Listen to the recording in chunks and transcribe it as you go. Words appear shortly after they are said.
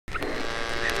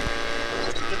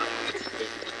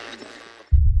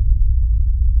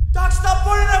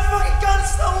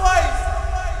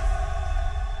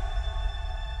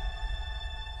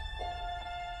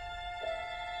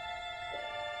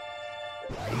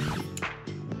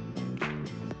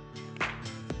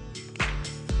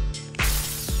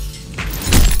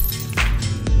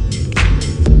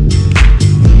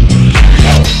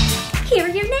Here are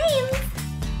your names.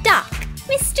 Doc,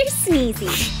 Mr. Sneezy,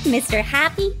 Mr.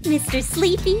 Happy, Mr.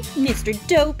 Sleepy, Mr.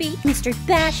 Dopey, Mr.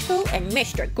 Bashful, and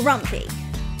Mr. Grumpy.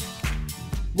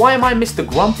 Why am I Mr.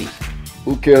 Grumpy?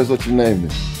 Who cares what your name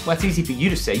is? Well, that's easy for you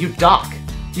to say. You're Doc.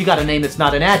 You got a name that's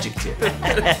not an adjective.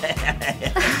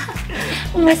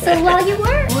 Whistle while you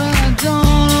work. Well, I don't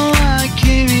know why I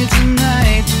came here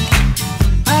tonight.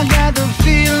 I got the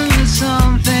feeling that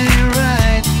something ain't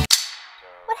right.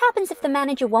 What happens if the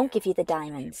manager won't give you the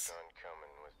diamonds?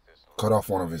 Cut off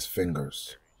one of his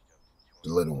fingers. The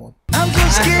little one. I'm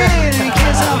so scared in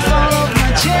case I fall off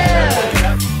my chair.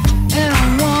 And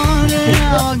I'm wondering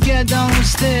how I'll get down the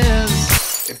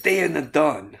stairs. If they hadn't have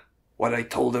done what I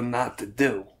told them not to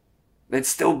do, they'd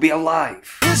still be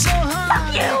alive. It's so hard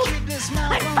Fuck you! to keep this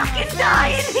mouth I'm on my fucking face.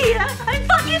 dying here! I'm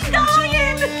fucking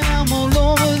dying! I'm all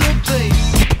over the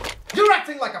place. You're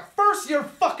acting like a first-year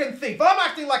fucking thief. I'm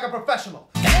acting like a professional.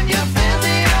 And you feel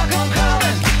me, I'll come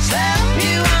calling. Slap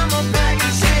you on the back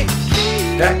and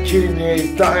say, That kid in there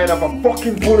is dying of a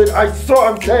fucking bullet I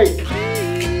saw him take.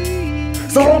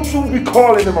 So don't you be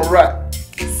calling him a rat.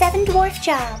 Seven Dwarf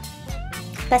job.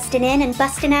 Busting in and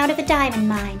busting out of a diamond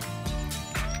mine.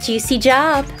 Juicy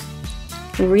job.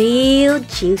 Real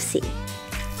juicy.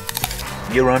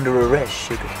 You're under arrest,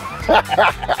 sugar.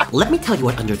 Let me tell you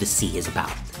what Under the Sea is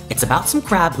about. It's about some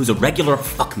crab who's a regular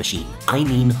fuck machine. I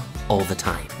mean, all the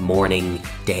time. Morning,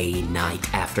 day,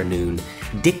 night, afternoon.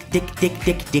 Dick, dick, dick,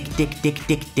 dick, dick, dick, dick,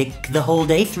 dick, dick, the whole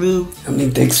day through. How many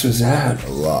dicks was that? A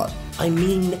lot. I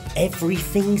mean,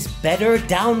 everything's better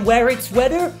down where it's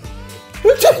wetter.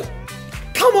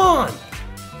 Come on!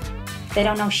 They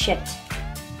don't know shit.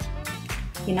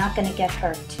 You're not gonna get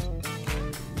hurt.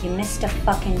 You missed a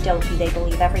fucking Dopey. They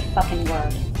believe every fucking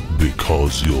word.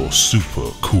 Because you're super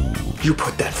cool. You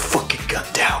put that fucking gun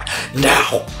down,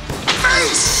 now!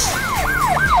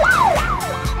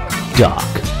 Doc,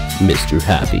 Mr.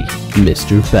 Happy,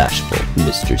 Mr. Bashful,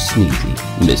 Mr. Sneezy,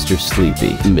 Mr.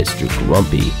 Sleepy, Mr.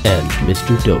 Grumpy, and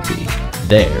Mr. Dopey.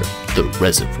 They're the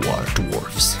Reservoir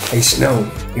Dwarfs. Hey Snow,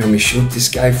 you want me to shoot this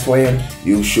guy for you?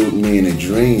 You shoot me in a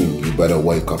dream, you better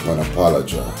wake up and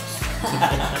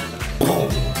apologize.